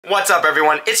What's up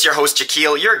everyone, it's your host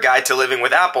Jackeal, your guide to living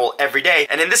with Apple every day,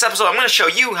 and in this episode I'm going to show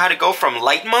you how to go from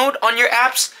light mode on your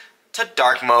apps to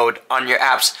dark mode on your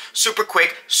apps. Super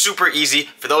quick, super easy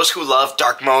for those who love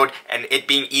dark mode and it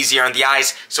being easier on the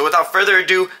eyes. So without further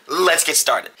ado, let's get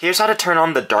started. Here's how to turn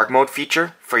on the dark mode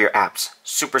feature for your apps.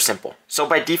 Super simple. So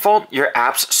by default, your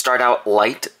apps start out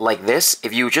light like this.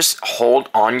 If you just hold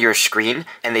on your screen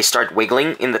and they start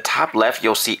wiggling, in the top left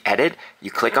you'll see edit.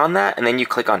 You click on that and then you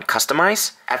click on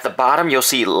customize. At the bottom you'll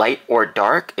see light or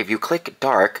dark. If you click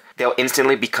dark, they'll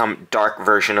instantly become dark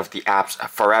version of the apps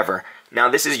forever. Now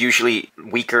this is usually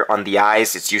weaker on the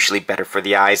eyes, it's usually better for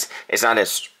the eyes. It's not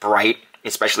as bright,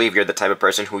 especially if you're the type of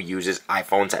person who uses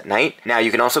iPhones at night. Now you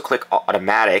can also click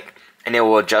automatic and it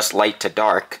will adjust light to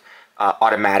dark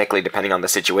automatically depending on the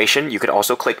situation. You could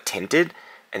also click tinted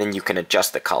and then you can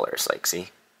adjust the colors, like see,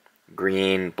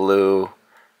 green, blue,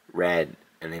 red,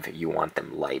 and if you want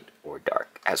them light or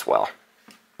dark as well.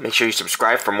 Make sure you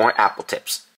subscribe for more Apple tips.